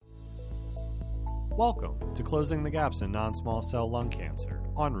Welcome to Closing the Gaps in Non-Small Cell Lung Cancer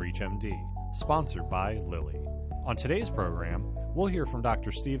on ReachMD, sponsored by Lilly. On today's program, we'll hear from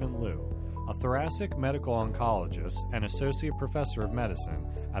Dr. Stephen Liu, a thoracic medical oncologist and associate professor of medicine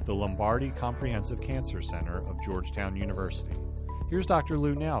at the Lombardi Comprehensive Cancer Center of Georgetown University. Here's Dr.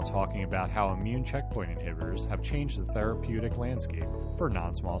 Liu now talking about how immune checkpoint inhibitors have changed the therapeutic landscape for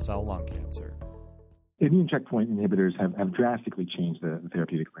non-small cell lung cancer. Immune checkpoint inhibitors have drastically changed the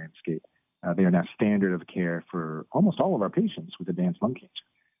therapeutic landscape. They are now standard of care for almost all of our patients with advanced lung cancer.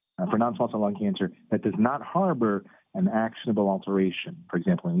 For non-small cell lung cancer that does not harbor an actionable alteration, for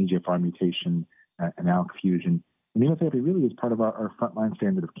example, an EGFR mutation, an ALK fusion, immunotherapy really is part of our frontline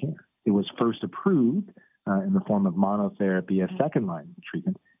standard of care. It was first approved in the form of monotherapy as second-line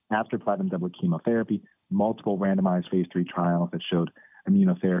treatment after platinum doublet chemotherapy, multiple randomized phase 3 trials that showed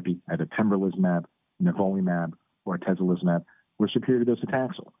immunotherapy, either pembrolizumab, nivolumab, or atezolizumab, were superior to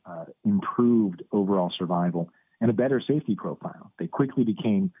docetaxel, improved overall survival, and a better safety profile. They quickly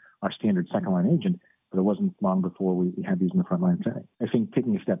became our standard second-line agent, but it wasn't long before we had these in the frontline setting. I think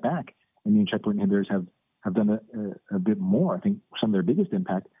taking a step back, immune checkpoint inhibitors have done a bit more. I think some of their biggest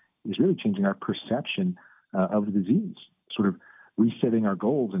impact is really changing our perception of the disease, sort of resetting our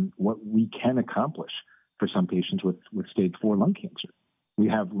goals and what we can accomplish for some patients with stage 4 lung cancer. We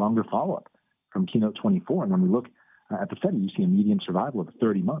have longer follow-up from KEYNOTE-24, and when we look at the study, you see a median survival of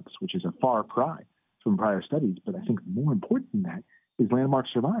 30 months, which is a far cry from prior studies. But I think more important than that is landmark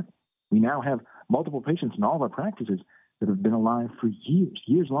survival. We now have multiple patients in all of our practices that have been alive for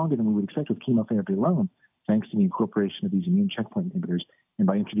years longer than we would expect with chemotherapy alone, thanks to the incorporation of these immune checkpoint inhibitors. And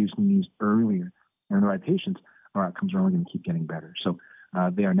by introducing these earlier and in the right patients, our outcomes are only going to keep getting better. So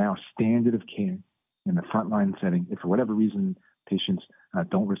they are now standard of care in the frontline setting. If for whatever reason patients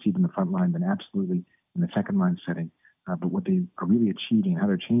don't receive in the frontline, then absolutely in the second line setting. But what they are really achieving, how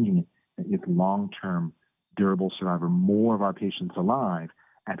they're changing it, is long-term durable survival. More of our patients alive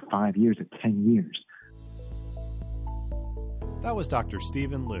at 5 years, at 10 years. That was Dr.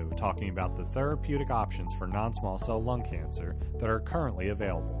 Stephen Liu talking about the therapeutic options for non-small cell lung cancer that are currently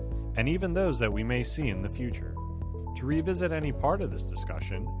available, and even those that we may see in the future. To revisit any part of this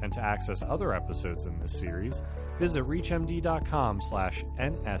discussion and to access other episodes in this series, visit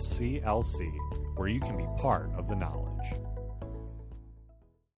reachmd.com/NSCLC, where you can be part of the knowledge.